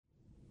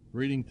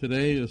Reading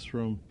today is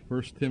from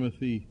 1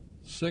 Timothy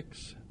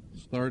 6,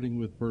 starting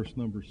with verse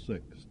number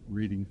 6,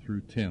 reading through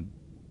 10.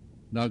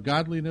 Now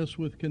godliness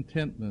with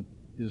contentment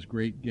is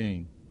great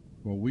gain,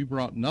 for we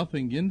brought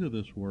nothing into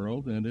this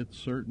world, and it's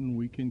certain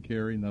we can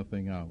carry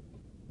nothing out.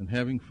 And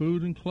having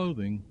food and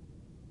clothing,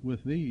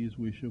 with these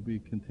we shall be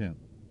content.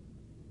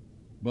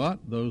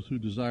 But those who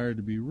desire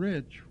to be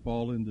rich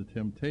fall into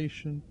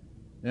temptation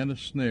and a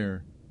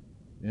snare,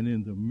 and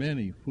into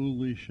many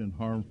foolish and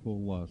harmful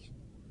lusts,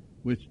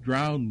 which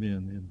drown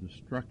men in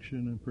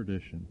destruction and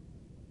perdition.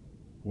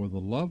 For the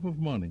love of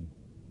money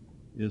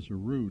is a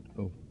root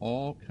of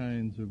all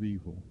kinds of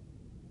evil,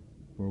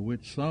 for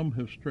which some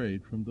have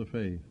strayed from the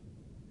faith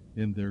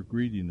in their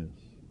greediness,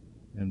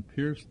 and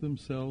pierced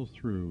themselves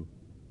through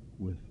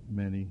with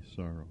many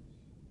sorrows.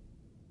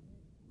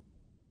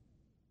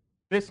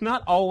 It's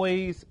not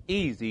always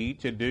easy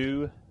to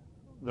do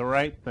the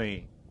right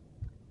thing.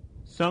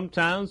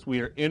 Sometimes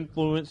we are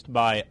influenced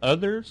by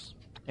others,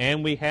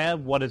 and we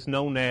have what is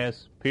known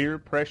as peer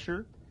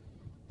pressure.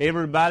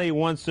 Everybody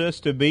wants us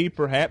to be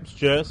perhaps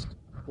just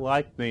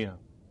like them.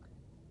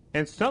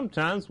 And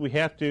sometimes we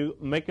have to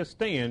make a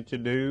stand to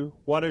do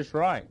what is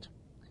right.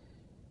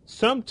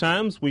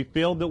 Sometimes we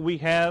feel that we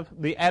have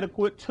the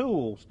adequate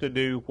tools to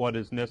do what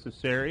is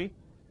necessary.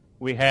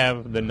 We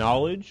have the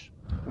knowledge,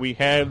 we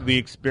have the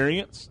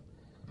experience,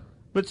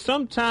 but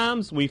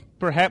sometimes we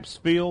perhaps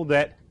feel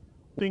that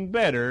something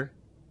better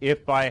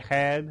if I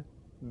had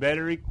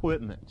better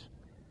equipment.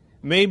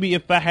 Maybe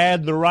if I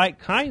had the right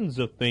kinds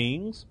of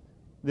things,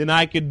 then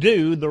I could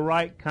do the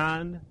right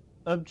kind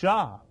of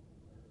job.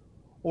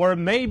 Or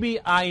maybe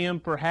I am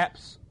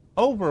perhaps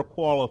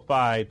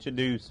overqualified to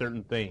do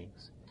certain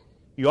things.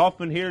 You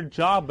often hear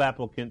job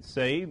applicants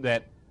say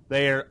that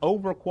they are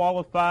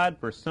overqualified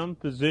for some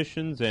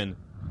positions and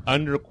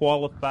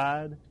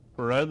underqualified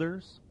for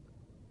others.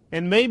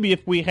 And maybe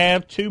if we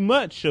have too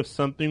much of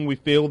something, we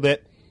feel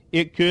that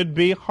it could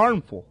be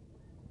harmful.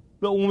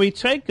 But when we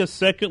take a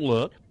second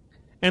look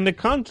and to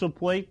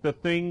contemplate the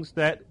things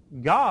that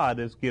God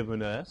has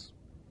given us,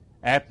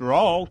 after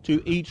all,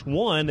 to each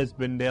one has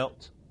been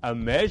dealt a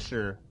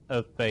measure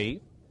of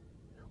faith,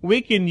 we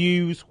can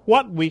use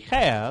what we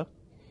have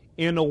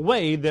in a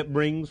way that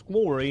brings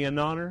glory and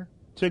honor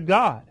to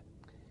God.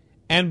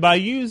 And by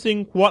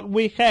using what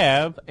we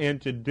have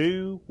and to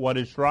do what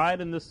is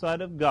right in the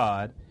sight of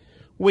God,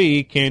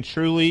 we can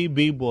truly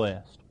be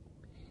blessed.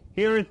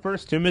 Here in 1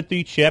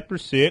 Timothy chapter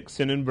 6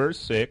 and in verse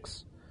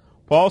 6,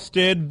 Paul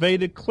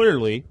stated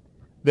clearly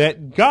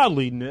that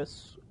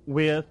godliness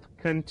with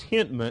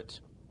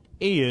contentment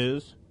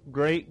is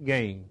great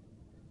gain.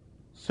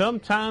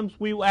 Sometimes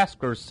we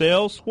ask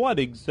ourselves, what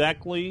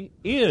exactly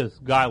is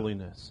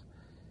godliness?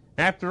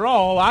 After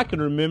all, I can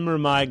remember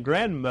my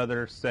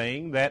grandmother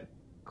saying that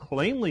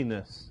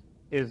cleanliness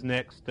is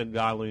next to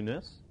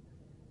godliness,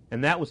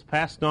 and that was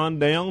passed on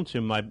down to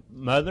my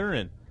mother,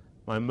 and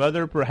my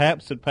mother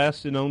perhaps had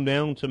passed it on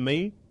down to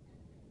me.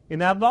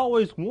 And I've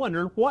always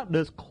wondered, what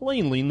does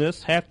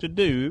cleanliness have to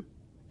do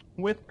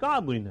with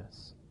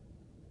godliness?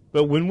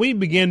 But when we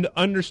begin to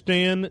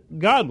understand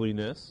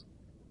godliness,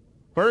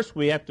 first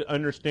we have to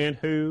understand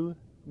who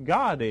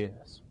God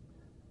is.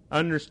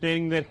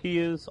 Understanding that He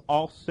is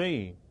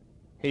all-seeing.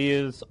 He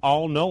is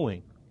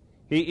all-knowing.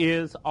 He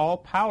is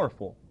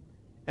all-powerful.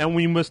 And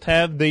we must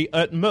have the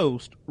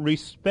utmost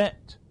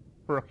respect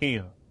for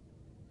Him.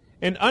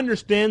 And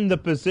understand the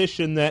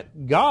position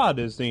that God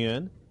is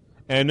in,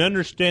 and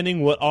understanding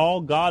what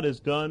all God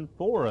has done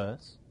for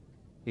us.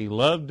 He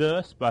loved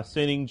us by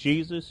sending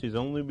Jesus, His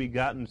only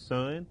begotten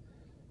Son,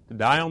 to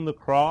die on the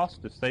cross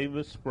to save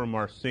us from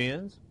our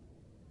sins.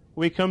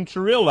 We come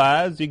to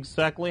realize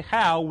exactly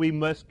how we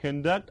must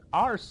conduct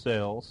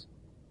ourselves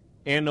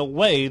in a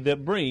way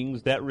that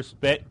brings that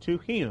respect to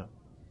Him.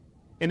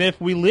 And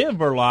if we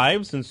live our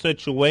lives in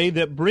such a way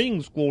that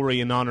brings glory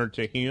and honor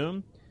to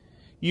Him,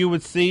 you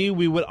would see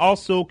we would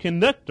also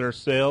conduct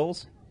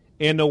ourselves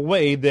in a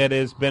way that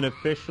is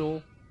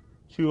beneficial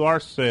to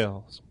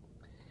ourselves.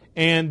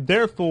 And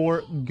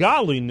therefore,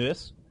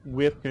 godliness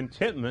with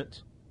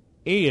contentment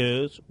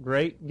is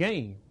great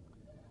gain.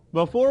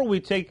 Before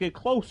we take a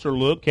closer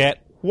look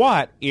at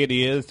what it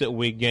is that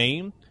we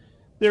gain,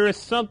 there is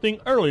something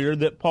earlier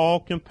that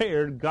Paul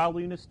compared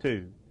godliness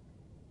to.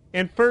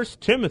 In 1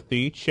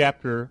 Timothy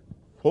chapter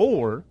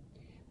 4,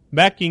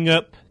 backing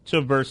up to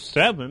verse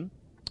 7,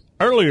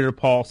 earlier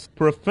Paul said,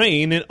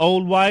 profane and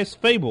old wise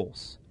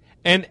fables,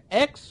 and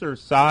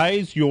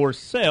exercise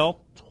yourself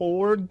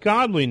toward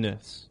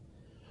godliness.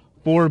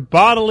 For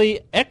bodily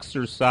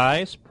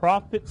exercise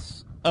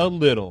profits a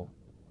little,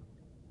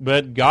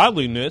 but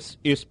godliness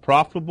is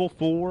profitable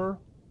for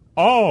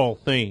all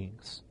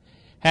things,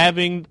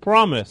 having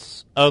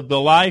promise of the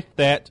life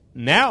that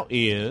now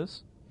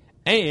is,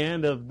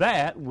 and of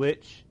that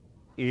which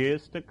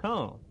is to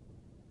come.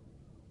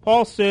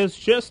 Paul says,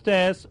 just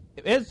as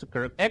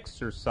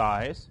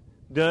exercise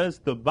does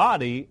the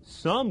body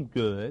some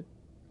good,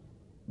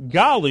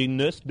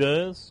 godliness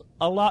does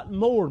a lot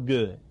more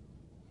good.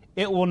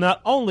 It will not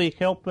only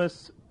help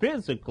us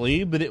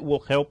physically, but it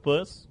will help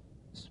us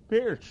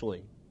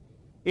spiritually.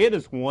 It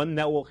is one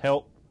that will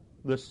help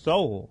the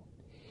soul.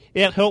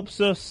 It helps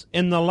us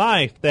in the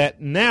life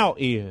that now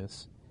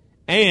is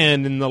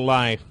and in the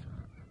life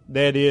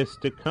that is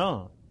to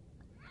come.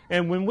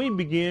 And when we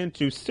begin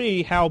to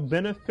see how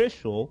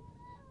beneficial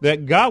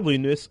that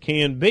godliness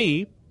can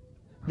be,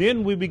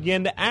 then we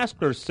begin to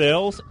ask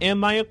ourselves,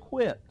 am I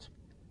equipped?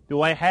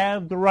 Do I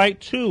have the right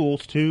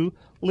tools to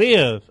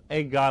live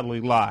a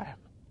godly life?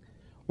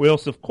 Well,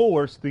 of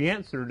course, the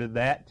answer to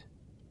that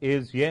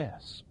is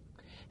yes.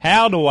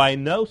 How do I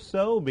know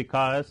so?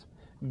 Because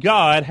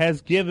God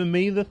has given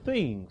me the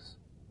things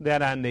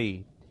that I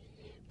need.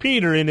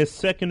 Peter, in his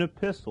second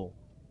epistle,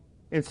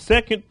 in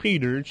 2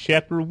 Peter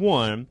chapter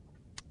 1,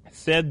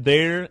 said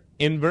there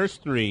in verse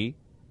 3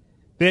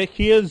 that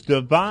his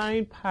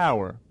divine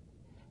power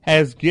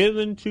has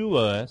given to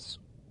us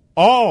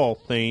all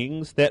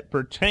things that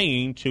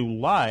pertain to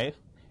life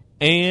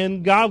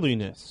and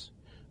godliness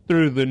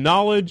through the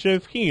knowledge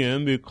of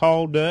him who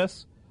called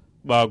us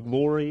by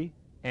glory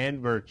and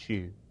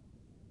virtue.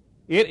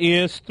 It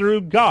is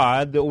through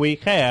God that we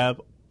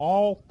have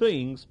all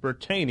things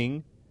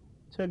pertaining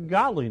to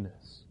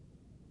godliness.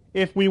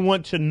 If we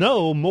want to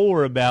know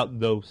more about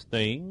those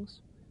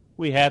things,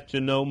 we have to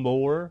know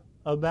more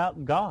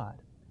about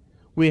God.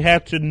 We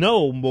have to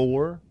know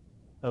more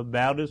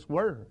about His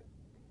Word.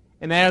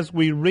 And as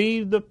we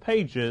read the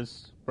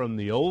pages from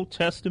the Old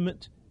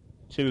Testament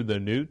to the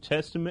New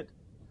Testament,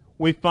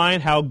 we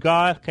find how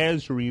God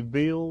has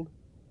revealed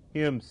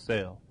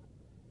Himself.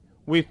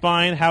 We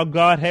find how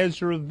God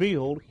has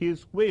revealed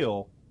His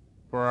will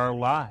for our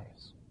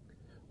lives.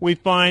 We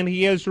find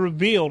He has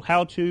revealed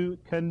how to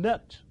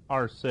conduct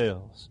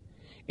ourselves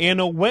in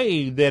a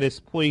way that is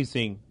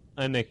pleasing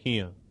unto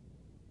Him,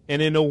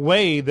 and in a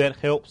way that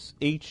helps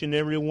each and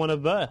every one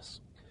of us.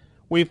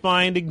 We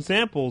find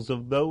examples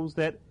of those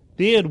that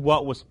did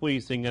what was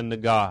pleasing unto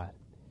God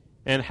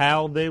and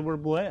how they were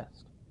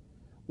blessed.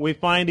 We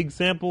find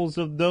examples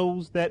of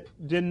those that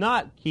did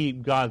not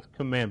keep God's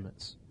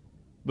commandments,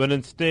 but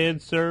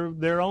instead served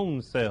their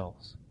own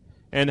selves,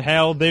 and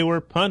how they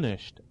were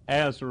punished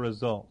as a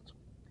result.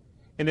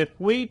 And if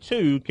we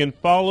too can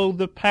follow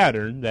the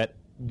pattern that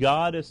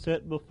God has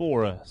set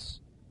before us,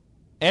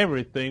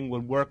 everything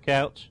would work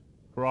out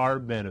for our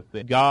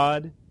benefit.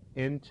 God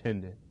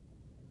intended.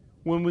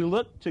 When we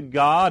look to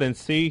God and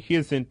see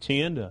His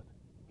intent of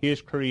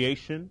His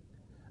creation,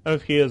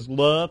 of His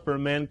love for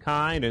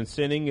mankind and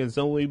sending His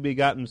only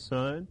begotten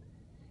Son,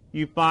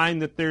 you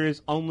find that there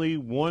is only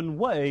one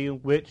way in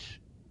which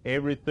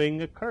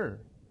everything occurred.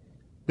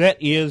 That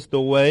is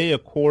the way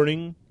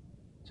according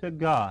to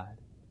God.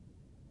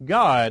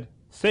 God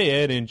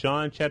said in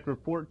John chapter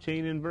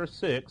 14 and verse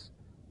 6,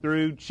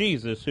 through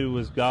Jesus, who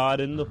was God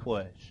in the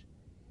flesh,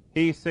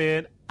 He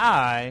said,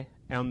 I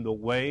am the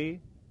way,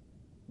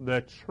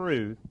 the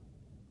truth,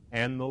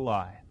 and the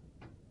life.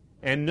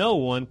 And no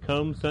one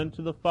comes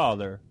unto the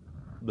Father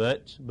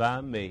but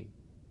by me.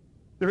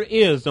 There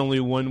is only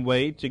one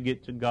way to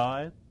get to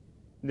God,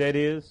 that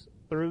is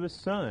through His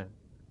Son.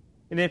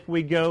 And if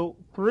we go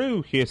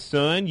through His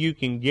Son, you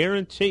can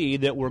guarantee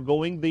that we're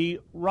going the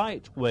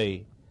right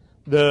way,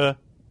 the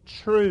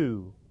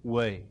true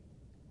way.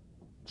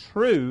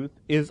 Truth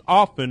is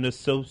often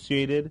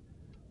associated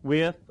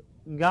with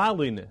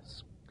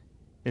godliness.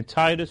 In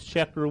Titus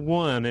chapter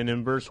 1 and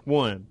in verse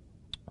 1,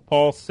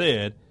 Paul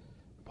said,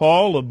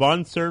 Paul, a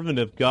bondservant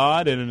of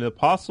God and an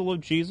apostle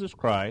of Jesus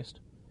Christ,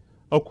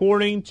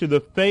 according to the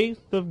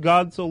faith of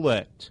God's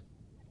elect,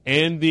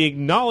 and the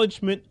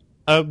acknowledgement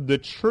of the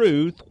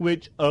truth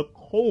which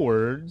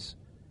accords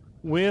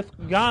with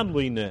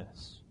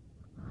godliness.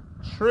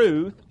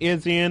 Truth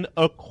is in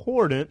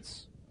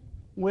accordance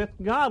with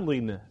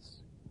godliness.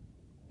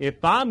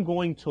 If I'm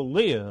going to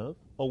live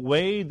a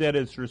way that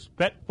is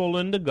respectful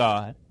unto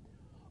God,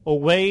 a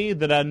way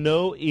that I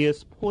know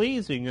is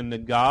pleasing unto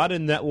God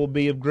and that will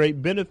be of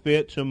great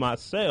benefit to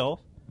myself,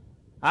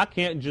 I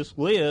can't just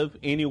live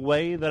any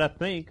way that I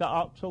think I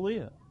ought to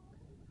live.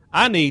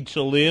 I need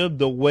to live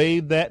the way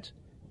that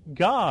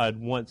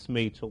God wants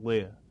me to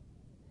live.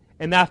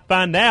 And I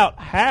find out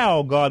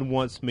how God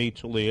wants me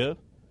to live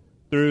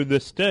through the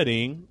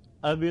studying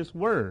of His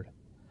Word.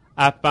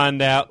 I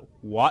find out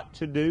what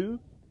to do.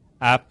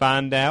 I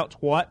find out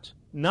what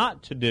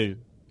not to do.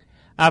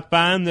 I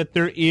find that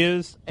there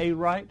is a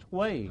right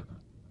way,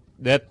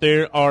 that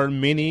there are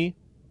many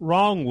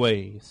wrong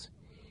ways.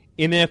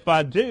 And if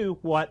I do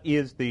what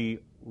is the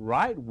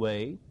right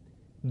way,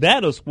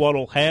 that is what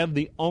will have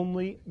the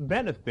only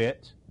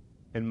benefit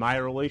in my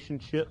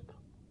relationship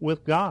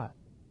with God.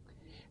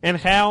 And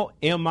how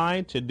am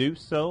I to do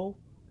so?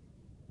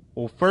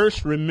 Well,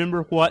 first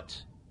remember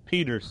what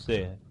Peter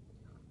said.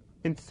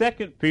 In 2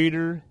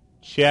 Peter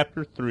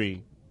chapter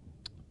 3,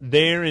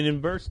 there and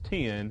in verse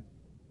 10,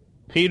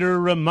 Peter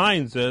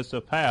reminds us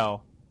of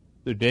how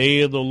the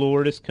day of the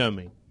Lord is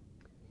coming.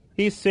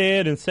 He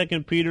said in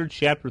 2 Peter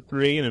chapter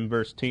 3 and in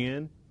verse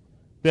 10,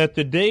 that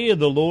the day of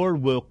the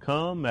Lord will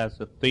come as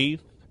a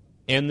thief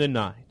in the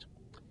night,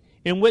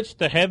 in which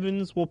the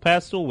heavens will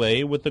pass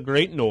away with a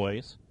great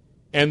noise,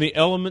 and the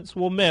elements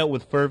will melt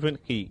with fervent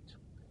heat.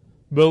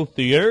 both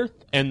the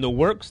earth and the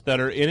works that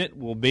are in it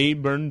will be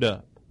burned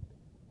up.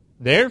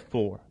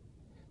 Therefore,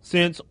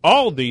 since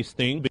all these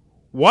things,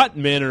 what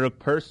manner of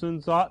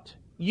persons ought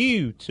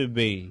you to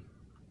be?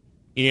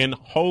 In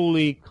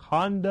holy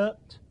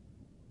conduct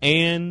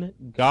and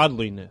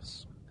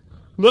godliness,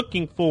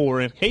 looking for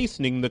and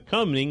hastening the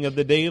coming of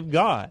the day of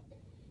God,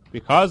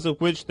 because of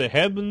which the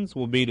heavens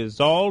will be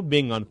dissolved,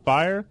 being on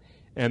fire,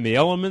 and the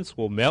elements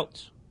will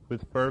melt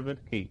with fervent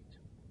heat.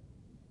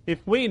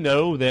 If we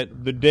know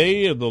that the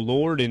day of the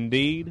Lord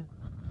indeed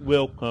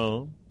will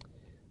come,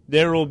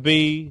 there will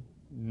be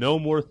no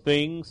more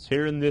things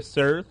here in this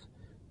earth,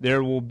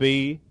 there will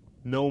be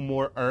no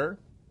more earth,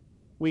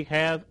 we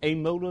have a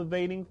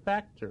motivating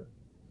factor.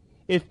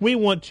 If we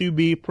want to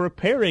be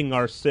preparing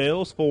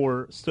ourselves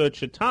for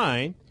such a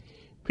time,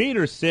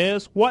 Peter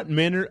says, what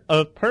manner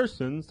of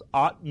persons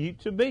ought you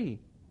to be?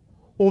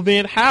 Well,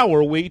 then how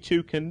are we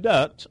to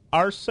conduct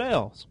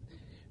ourselves?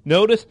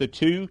 Notice the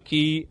two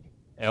key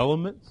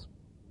elements.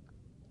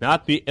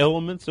 Not the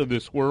elements of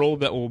this world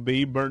that will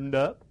be burned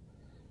up,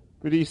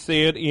 but he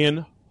said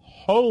in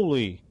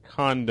holy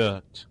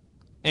conduct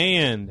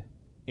and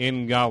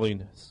in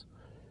godliness.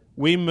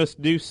 We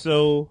must do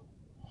so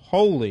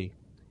holy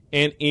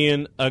and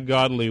in a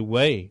godly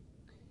way.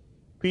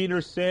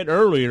 Peter said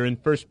earlier in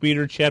 1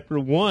 Peter chapter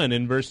 1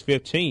 and verse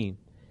 15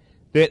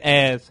 that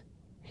as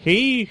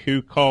he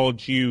who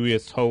called you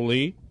is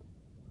holy,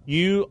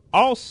 you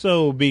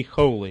also be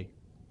holy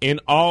in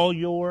all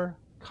your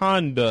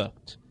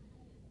conduct,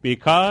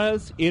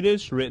 because it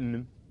is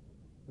written,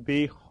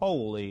 be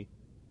holy,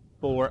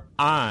 for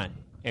I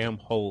am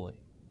holy.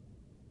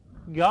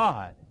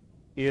 God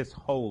is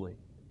holy.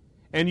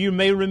 And you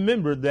may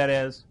remember that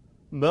as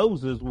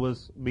Moses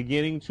was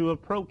beginning to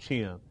approach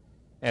him,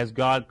 as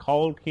God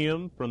called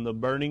him from the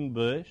burning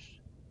bush,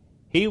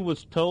 he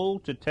was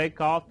told to take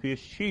off his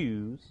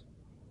shoes,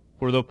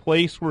 for the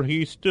place where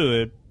he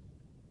stood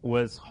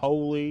was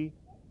holy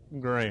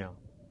ground.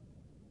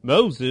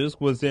 Moses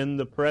was in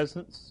the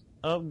presence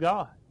of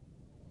God.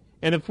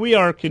 And if we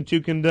are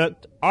to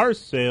conduct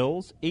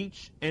ourselves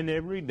each and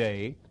every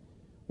day,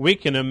 we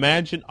can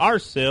imagine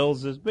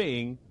ourselves as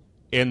being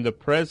in the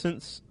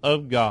presence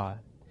of God,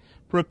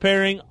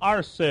 preparing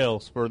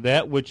ourselves for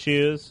that which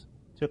is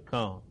to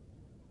come,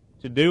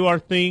 to do our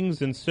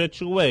things in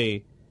such a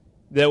way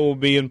that will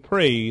be in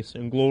praise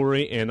and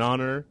glory and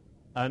honor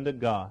unto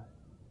God.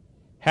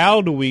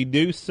 How do we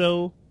do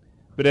so?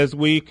 But as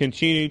we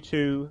continue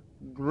to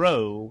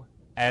grow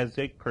as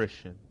a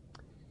Christian.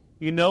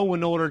 You know,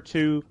 in order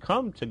to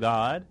come to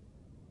God,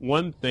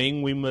 one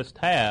thing we must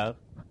have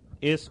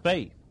is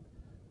faith.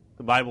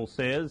 The Bible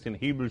says in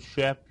Hebrews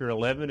chapter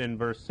 11 and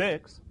verse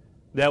 6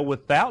 that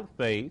without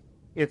faith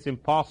it's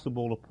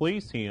impossible to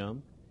please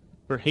him,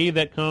 for he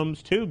that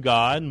comes to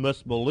God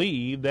must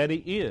believe that he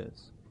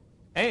is,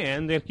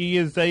 and that he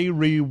is a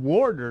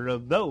rewarder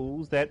of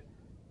those that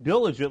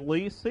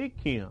diligently seek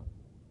him.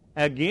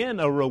 Again,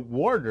 a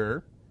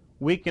rewarder.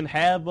 We can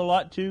have a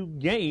lot to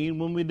gain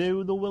when we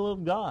do the will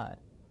of God.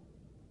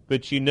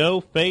 But you know,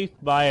 faith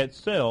by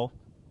itself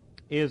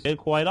is said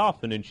quite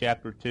often in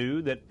chapter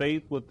 2 that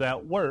faith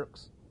without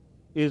works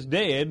is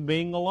dead,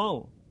 being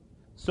alone.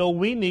 So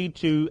we need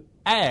to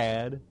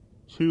add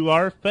to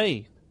our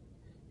faith.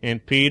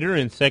 And Peter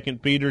in 2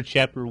 Peter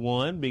chapter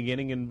 1,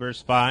 beginning in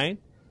verse 5,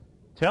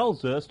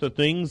 tells us the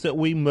things that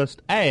we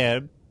must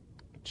add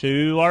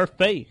to our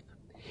faith.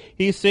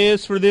 He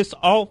says, for this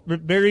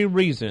very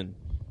reason,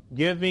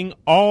 giving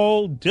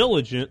all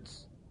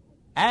diligence,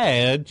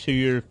 add to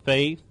your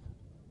faith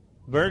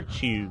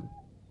virtue,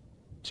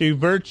 to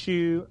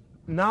virtue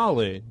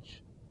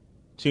knowledge,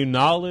 to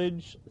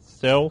knowledge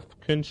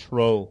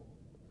self-control,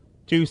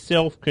 to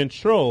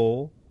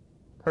self-control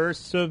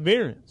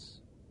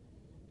perseverance,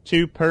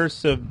 to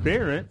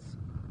perseverance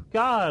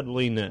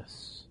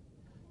godliness,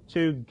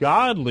 to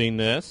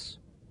godliness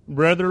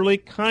brotherly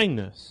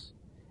kindness,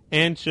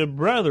 and to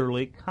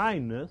brotherly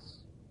kindness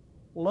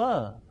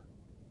love.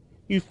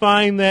 You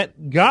find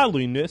that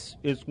godliness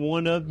is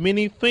one of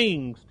many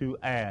things to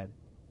add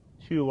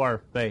to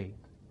our faith.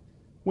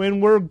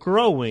 When we're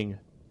growing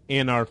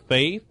in our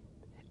faith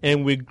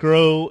and we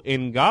grow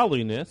in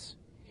godliness,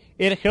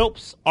 it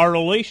helps our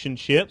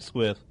relationships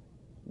with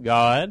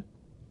God,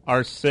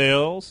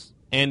 ourselves,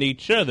 and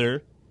each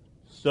other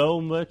so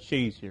much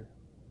easier.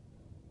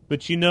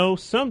 But you know,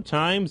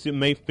 sometimes it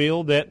may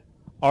feel that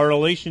our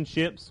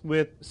relationships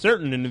with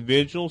certain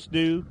individuals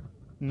do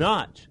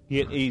not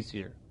get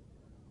easier.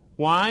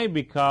 Why?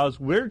 Because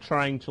we're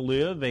trying to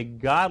live a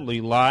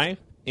godly life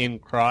in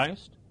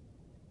Christ,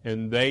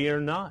 and they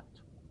are not.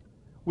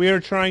 We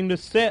are trying to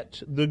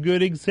set the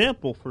good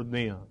example for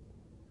them.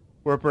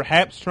 We're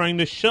perhaps trying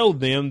to show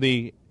them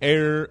the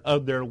error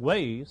of their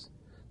ways,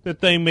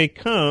 that they may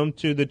come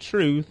to the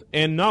truth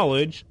and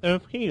knowledge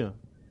of Him.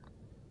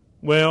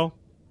 Well,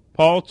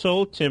 Paul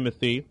told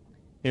Timothy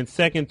in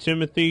 2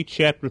 Timothy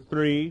chapter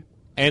 3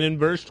 and in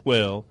verse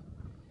 12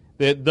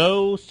 that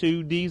those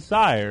who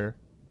desire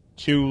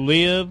to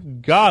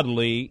live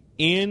godly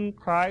in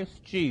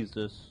Christ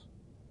Jesus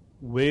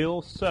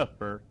will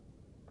suffer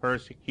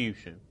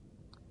persecution.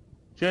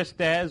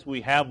 Just as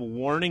we have a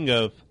warning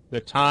of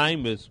the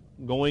time is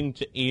going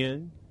to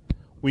end,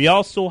 we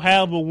also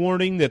have a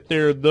warning that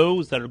there are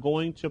those that are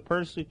going to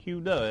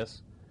persecute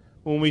us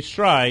when we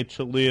strive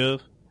to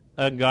live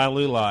a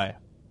godly life.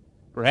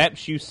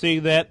 Perhaps you see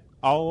that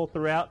all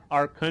throughout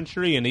our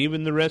country and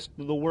even the rest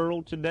of the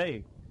world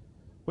today,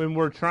 when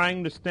we're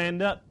trying to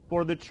stand up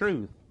for the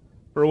truth,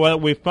 for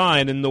what we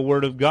find in the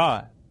Word of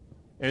God.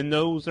 And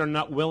those are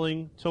not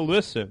willing to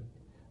listen,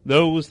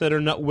 those that are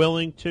not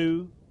willing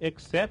to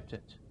accept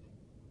it.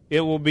 It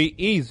will be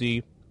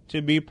easy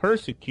to be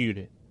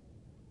persecuted.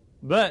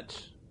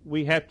 But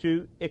we have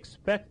to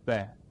expect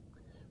that.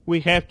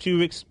 We have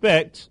to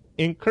expect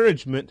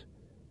encouragement,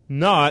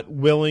 not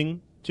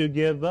willing to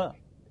give up.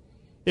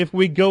 If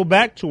we go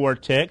back to our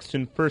text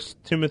in 1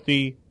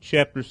 Timothy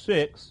chapter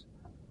 6,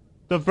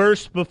 the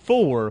verse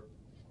before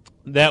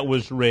that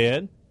was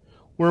read,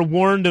 we're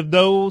warned of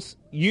those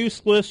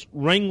useless,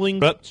 wrangling,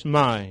 corrupt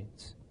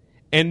minds,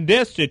 and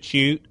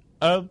destitute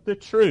of the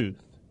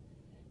truth,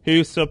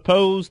 who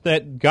suppose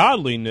that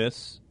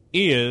godliness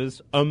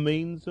is a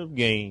means of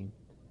gain.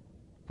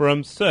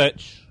 From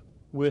such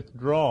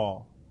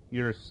withdraw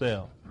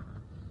yourself.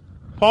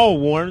 Paul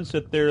warns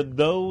that there are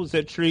those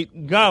that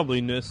treat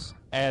godliness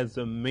as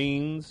a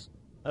means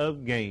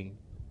of gain.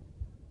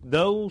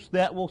 Those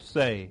that will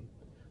say,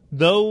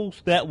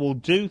 those that will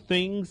do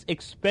things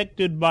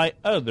expected by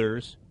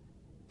others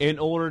in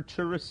order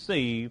to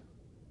receive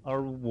a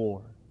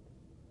reward.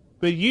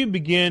 But you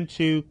begin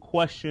to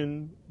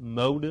question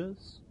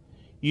motives.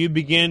 You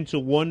begin to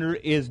wonder,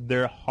 is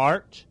their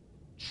heart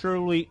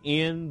truly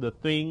in the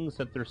things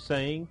that they're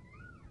saying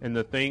and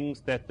the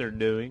things that they're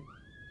doing?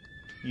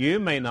 You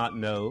may not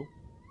know.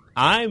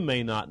 I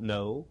may not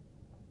know.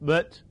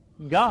 But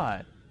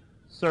God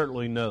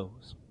certainly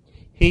knows.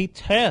 He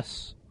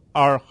tests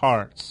our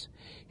hearts.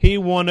 He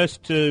wants us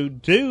to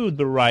do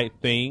the right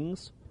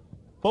things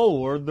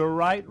for the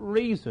right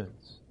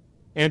reasons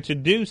and to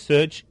do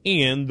such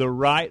in the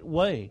right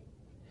way.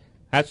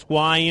 That's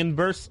why in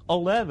verse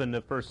 11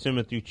 of 1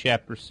 Timothy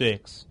chapter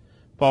 6,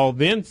 Paul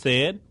then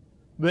said,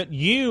 "But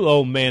you,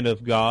 O man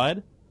of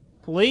God,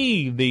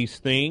 flee these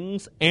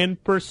things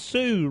and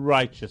pursue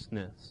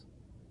righteousness,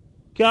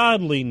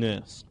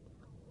 godliness,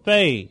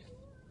 faith,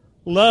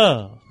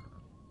 love,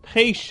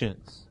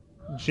 patience,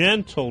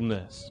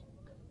 gentleness,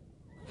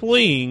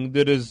 fleeing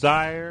the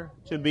desire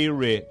to be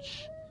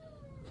rich,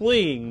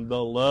 fleeing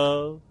the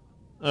love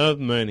of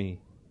money,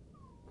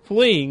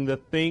 fleeing the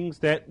things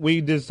that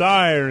we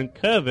desire and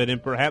covet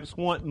and perhaps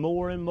want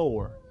more and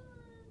more.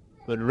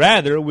 But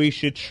rather we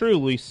should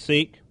truly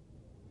seek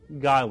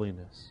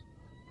godliness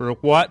for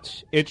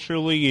what it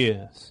truly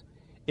is,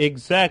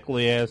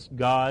 exactly as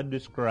God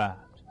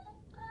described."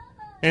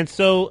 And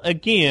so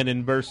again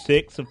in verse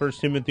 6 of 1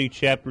 Timothy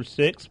chapter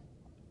 6,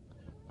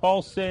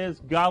 Paul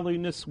says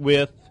godliness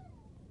with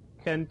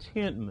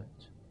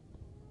contentment.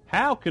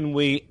 How can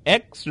we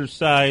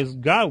exercise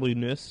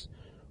godliness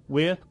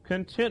with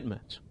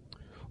contentment?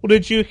 Well,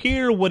 did you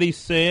hear what he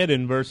said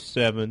in verse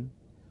 7?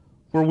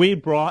 "For we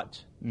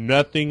brought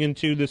nothing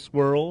into this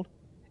world,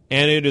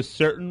 and it is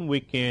certain we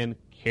can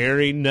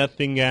carry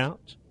nothing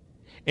out.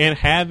 And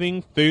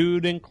having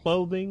food and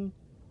clothing,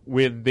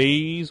 with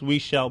these we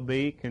shall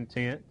be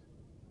content."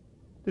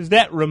 Does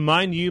that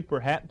remind you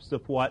perhaps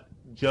of what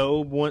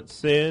Job once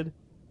said?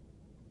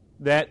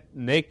 That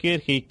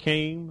naked he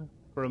came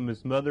from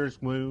his mother's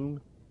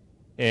womb,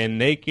 and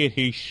naked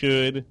he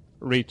should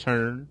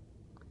return.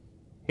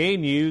 He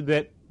knew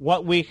that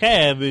what we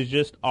have is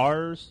just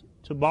ours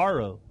to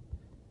borrow.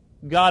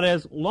 God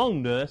has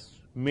loaned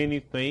us many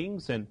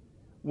things, and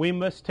we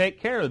must take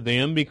care of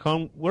them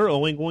because we're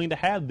only going to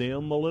have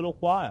them a little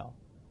while.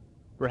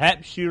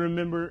 Perhaps you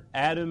remember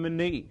Adam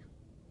and Eve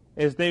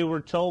as they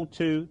were told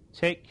to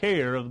take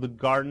care of the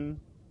Garden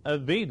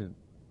of Eden.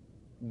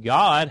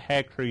 God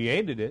had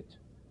created it,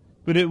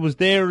 but it was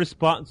their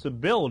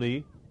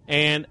responsibility,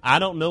 and I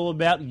don't know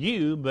about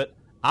you, but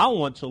I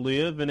want to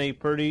live in a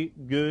pretty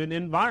good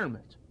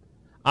environment.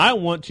 I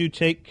want to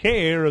take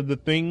care of the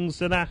things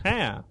that I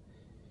have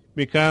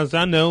because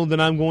I know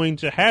that I'm going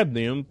to have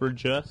them for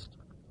just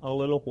a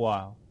little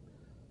while.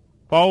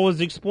 Paul was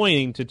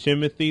explaining to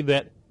Timothy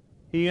that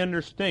he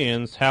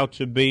understands how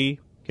to be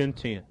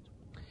content.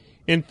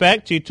 In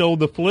fact, he told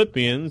the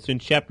Philippians in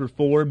chapter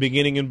 4,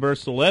 beginning in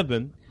verse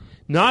 11,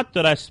 "Not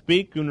that I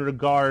speak in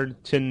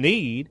regard to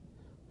need,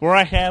 for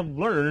I have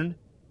learned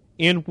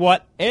in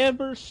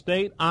whatever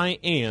state I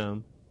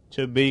am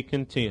to be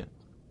content.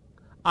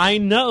 I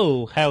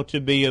know how to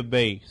be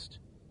abased,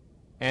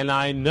 and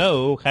I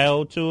know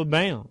how to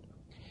abound.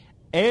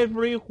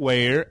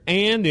 Everywhere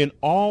and in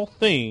all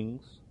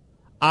things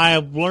I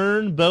have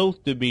learned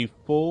both to be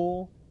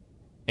full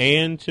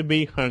and to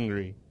be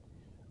hungry,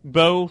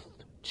 both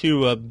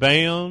to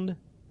abound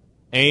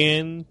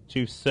and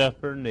to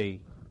suffer need."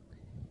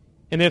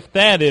 And if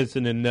that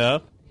isn't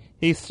enough,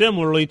 he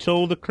similarly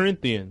told the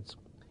Corinthians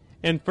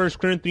in 1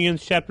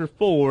 Corinthians chapter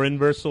 4 and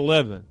verse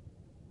 11,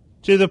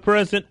 "To the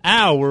present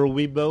hour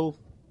we both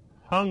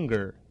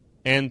hunger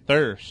and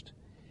thirst,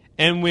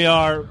 and we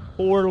are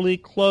poorly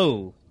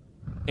clothed,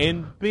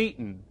 and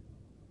beaten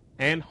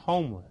and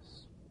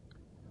homeless.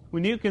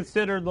 When you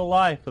consider the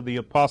life of the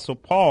Apostle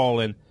Paul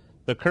and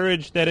the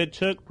courage that it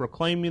took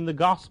proclaiming the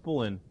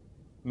gospel in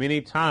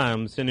many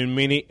times and in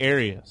many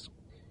areas,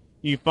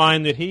 you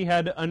find that he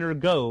had to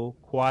undergo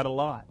quite a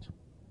lot.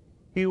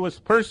 He was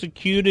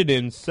persecuted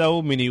in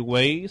so many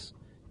ways,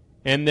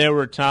 and there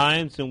were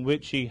times in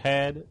which he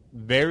had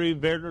very,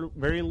 very,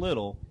 very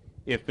little,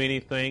 if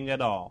anything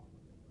at all.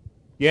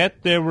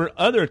 Yet there were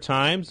other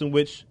times in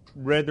which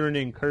brethren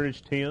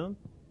encouraged him,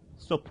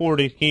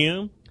 supported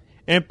him,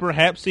 and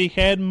perhaps he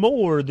had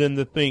more than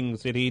the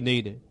things that he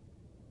needed.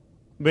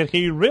 But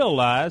he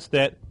realized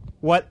that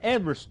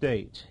whatever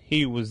state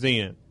he was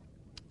in,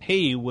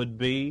 he would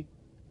be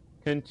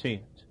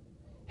content.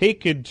 He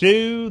could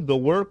do the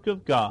work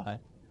of God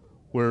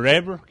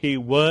wherever he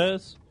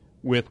was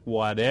with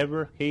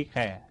whatever he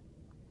had.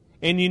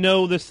 And you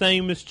know the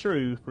same is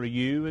true for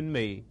you and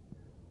me.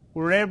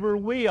 Wherever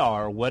we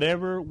are,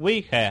 whatever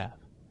we have,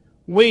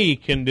 we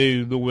can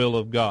do the will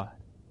of God.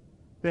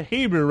 The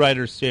Hebrew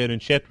writer said in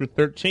chapter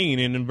 13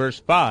 and in verse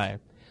 5,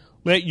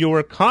 "Let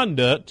your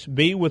conduct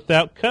be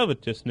without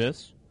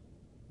covetousness.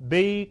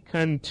 Be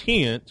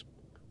content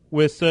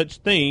with such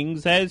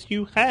things as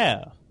you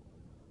have.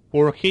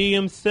 For he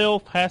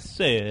himself has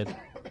said,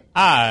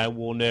 I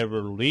will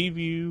never leave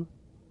you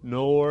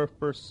nor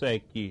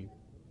forsake you."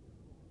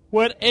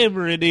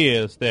 Whatever it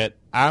is that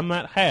I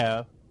might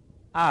have,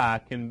 I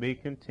can be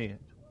content.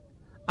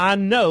 I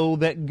know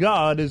that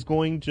God is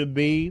going to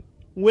be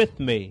with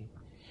me,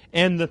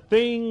 and the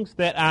things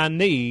that I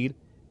need,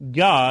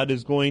 God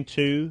is going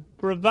to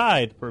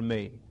provide for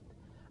me.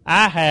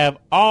 I have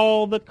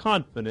all the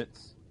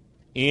confidence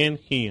in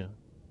him.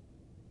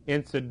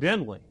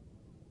 Incidentally,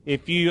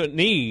 if you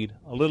need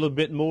a little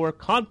bit more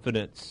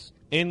confidence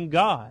in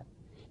God,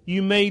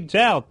 you may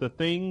doubt the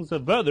things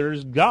of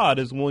others. God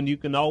is one you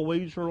can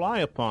always rely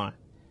upon.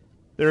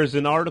 There is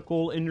an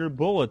article in your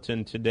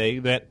bulletin today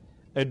that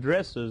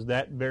addresses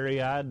that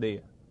very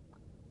idea.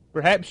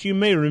 Perhaps you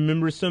may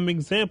remember some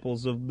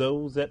examples of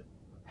those that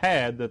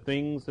had the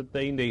things that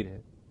they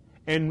needed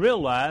and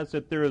realize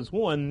that there is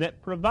one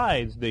that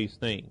provides these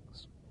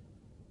things.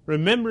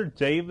 Remember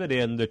David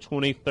in the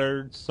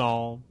 23rd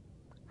Psalm?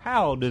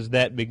 How does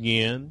that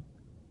begin?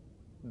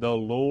 The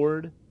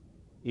Lord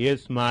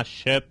is my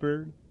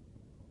shepherd.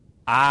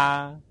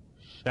 I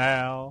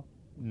shall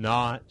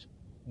not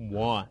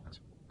want.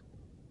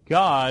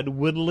 God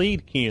would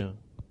lead him.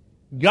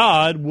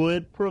 God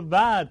would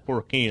provide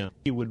for him.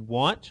 He would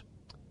want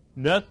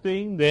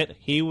nothing that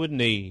he would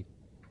need,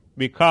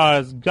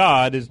 because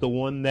God is the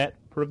one that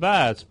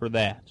provides for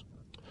that.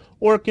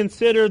 Or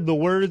consider the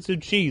words of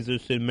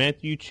Jesus in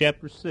Matthew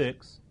chapter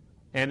 6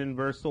 and in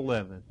verse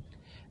 11.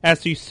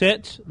 As he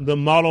set the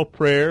model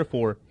prayer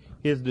for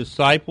his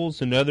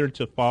disciples and others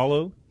to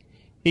follow,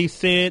 he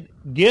said,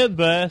 "Give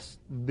us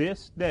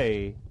this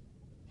day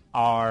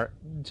our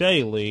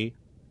daily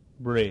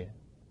bread,"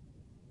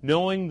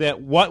 knowing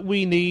that what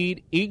we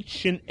need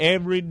each and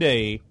every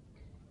day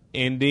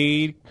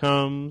indeed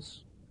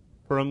comes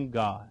from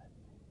God.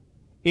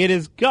 It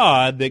is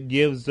God that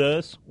gives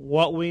us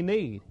what we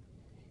need.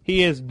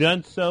 He has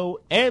done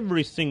so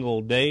every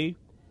single day,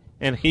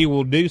 and he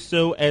will do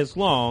so as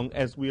long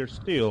as we are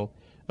still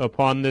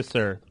upon this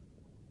earth.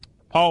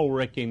 Paul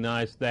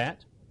recognized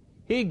that.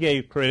 He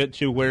gave credit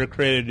to where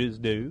credit is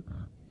due.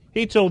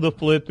 He told the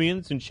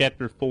Philippians in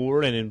chapter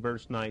 4 and in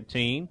verse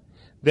 19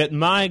 that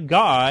my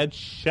God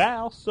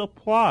shall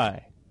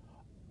supply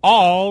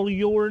all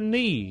your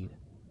need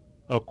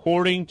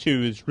according to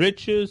his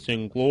riches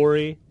and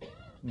glory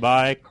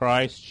by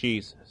Christ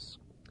Jesus.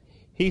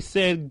 He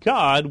said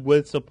God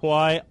would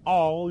supply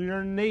all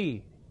your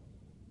need.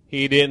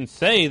 He didn't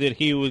say that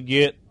he would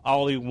get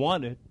all he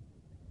wanted,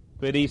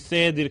 but he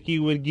said that he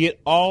would get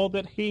all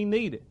that he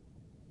needed.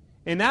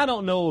 And I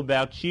don't know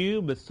about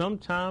you, but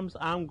sometimes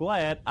I'm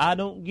glad I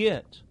don't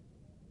get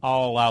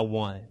all I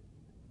wanted.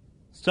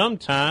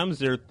 Sometimes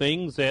there are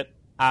things that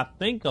I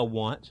think I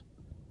want,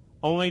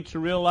 only to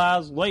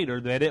realize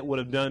later that it would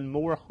have done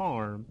more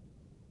harm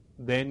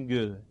than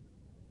good.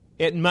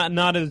 It might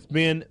not have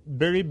been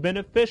very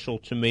beneficial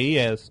to me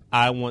as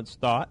I once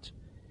thought,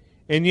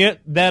 and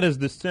yet that is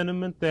the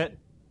sentiment that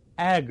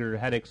Agur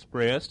had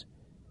expressed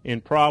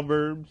in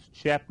Proverbs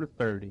chapter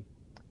 30.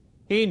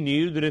 He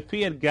knew that if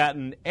he had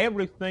gotten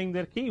everything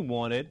that he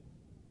wanted,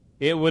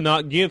 it would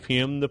not give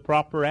him the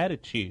proper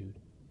attitude.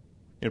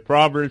 In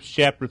Proverbs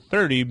chapter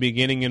 30,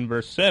 beginning in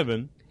verse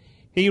 7,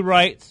 he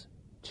writes,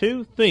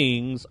 2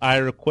 things I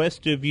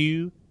request of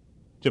you,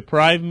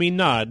 deprive me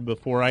not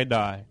before I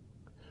die.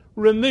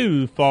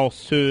 Remove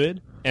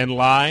falsehood and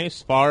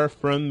lies far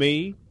from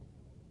me.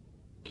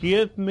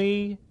 Give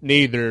me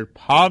neither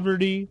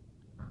poverty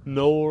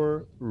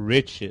nor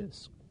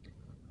riches.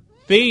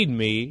 Feed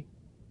me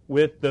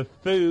with the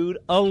food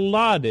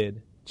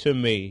allotted to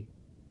me,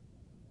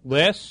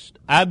 lest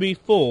I be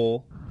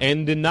full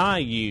and deny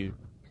you,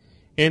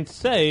 and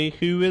say,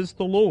 who is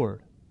the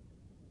Lord?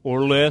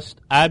 Or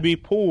lest I be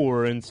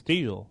poor and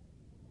steal,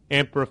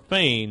 and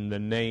profane the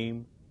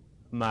name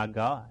of my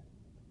God.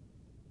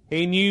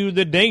 He knew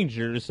the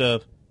dangers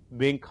of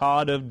being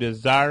caught of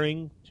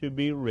desiring to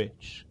be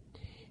rich.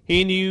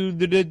 He knew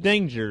the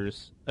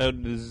dangers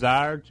of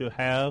desire to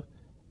have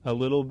a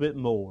little bit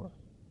more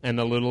and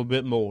a little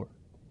bit more.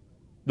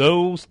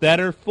 Those that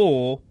are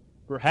full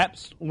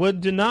perhaps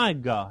would deny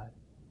God.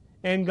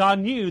 And God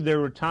knew there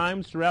were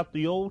times throughout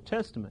the Old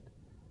Testament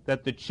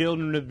that the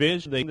children of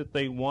Israel that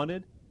they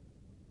wanted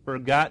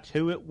forgot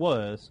who it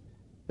was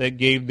that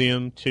gave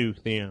them to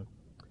them.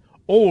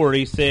 Or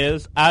he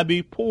says, I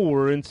be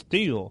poor and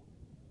steal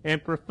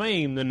and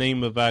profane the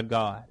name of our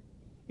God.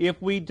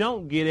 If we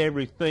don't get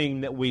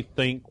everything that we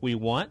think we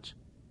want,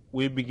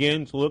 we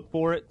begin to look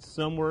for it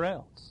somewhere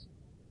else.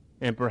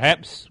 And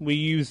perhaps we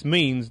use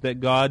means that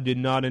God did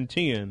not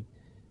intend,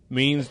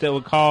 means that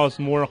would cause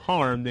more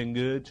harm than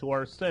good to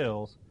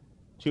ourselves,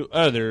 to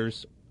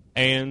others,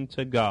 and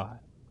to God.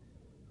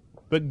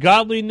 But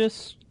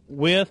godliness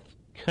with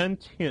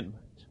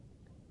contentment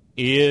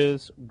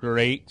is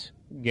great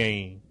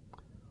gain.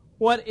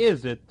 What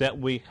is it that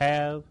we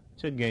have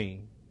to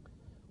gain?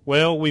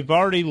 Well, we've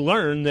already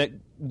learned that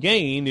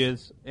gain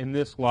is in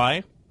this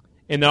life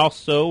and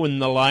also in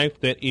the life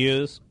that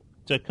is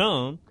to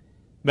come.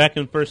 Back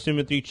in 1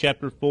 Timothy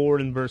chapter 4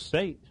 and verse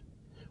 8.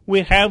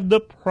 We have the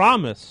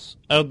promise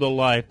of the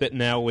life that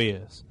now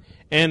is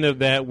and of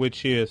that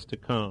which is to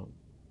come.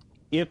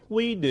 If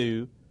we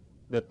do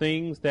the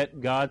things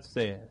that God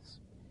says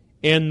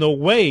in the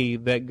way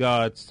that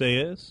God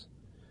says,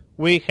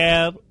 we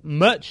have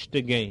much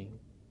to gain.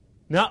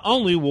 Not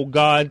only will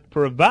God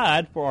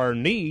provide for our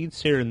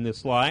needs here in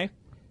this life,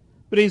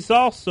 but He's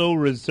also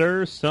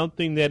reserved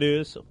something that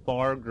is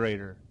far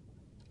greater,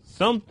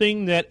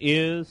 something that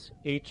is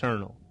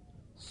eternal,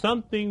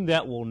 something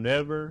that will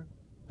never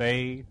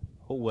fade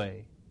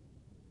away.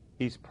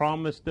 He's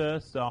promised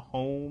us a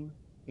home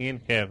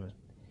in heaven.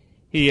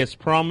 He has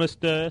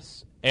promised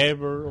us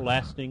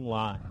everlasting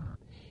life.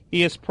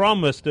 He has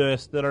promised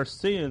us that our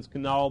sins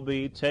can all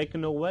be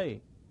taken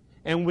away,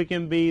 and we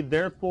can be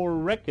therefore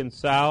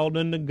reconciled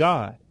unto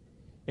God,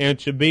 and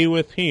to be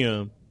with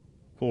Him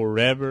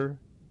forever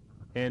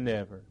and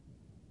ever.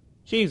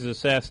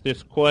 Jesus asked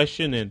this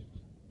question in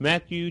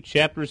Matthew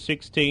chapter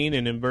 16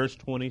 and in verse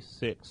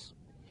 26.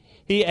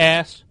 He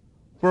asked,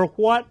 for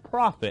what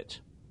profit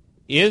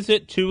is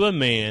it to a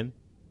man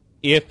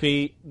if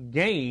he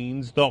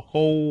gains the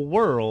whole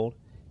world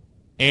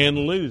and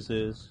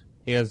loses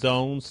his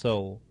own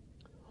soul?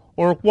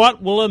 Or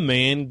what will a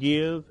man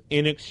give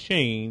in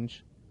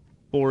exchange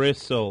for his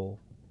soul?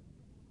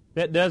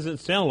 That doesn't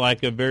sound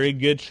like a very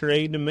good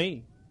trade to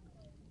me.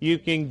 You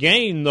can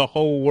gain the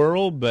whole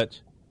world,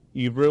 but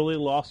you've really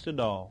lost it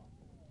all.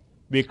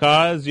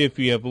 Because if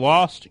you have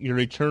lost your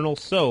eternal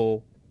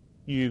soul,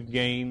 you've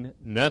gained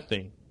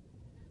nothing.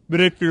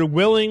 But if you're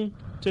willing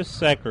to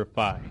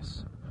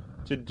sacrifice,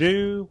 to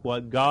do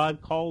what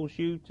God calls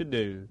you to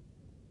do,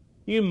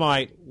 you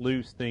might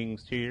lose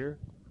things here,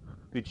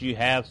 but you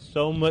have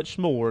so much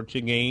more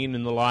to gain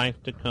in the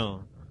life to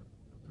come.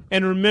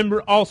 And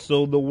remember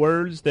also the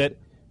words that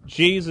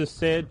Jesus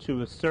said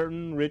to a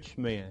certain rich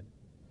man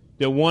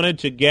that wanted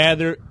to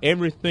gather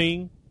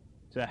everything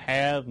to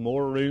have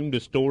more room to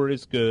store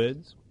his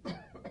goods.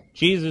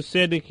 Jesus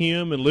said to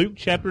him in Luke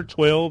chapter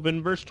 12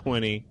 and verse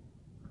 20,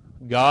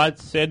 God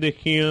said to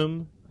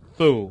him,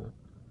 fool,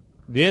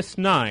 this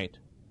night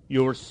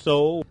your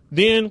soul,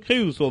 then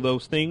whose will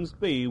those things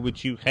be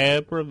which you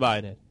have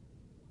provided?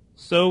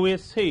 So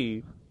is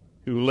he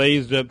who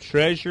lays up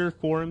treasure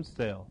for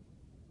himself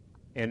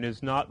and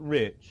is not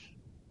rich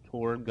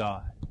toward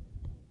God.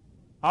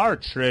 Our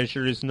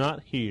treasure is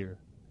not here,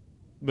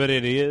 but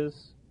it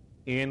is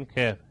in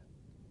heaven.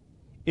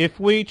 If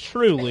we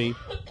truly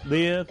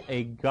live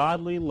a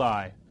godly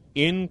life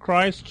in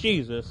Christ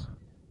Jesus,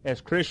 as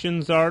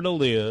Christians are to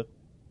live,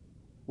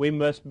 we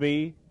must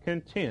be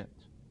content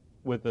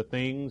with the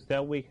things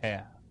that we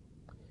have.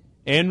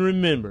 And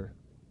remember,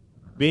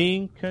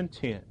 being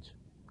content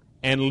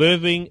and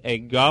living a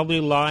godly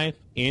life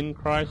in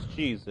Christ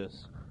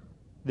Jesus,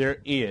 there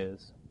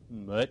is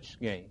much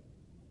gain.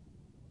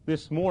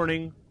 This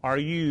morning, are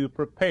you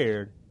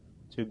prepared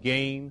to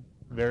gain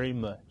very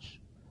much?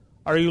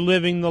 Are you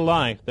living the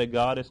life that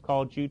God has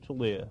called you to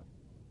live?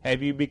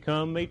 Have you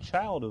become a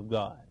child of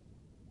God?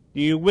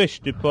 Do you wish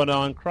to put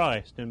on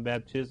Christ in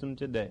baptism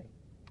today?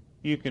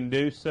 You can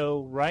do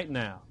so right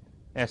now,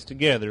 as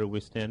together we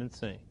stand and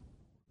sing.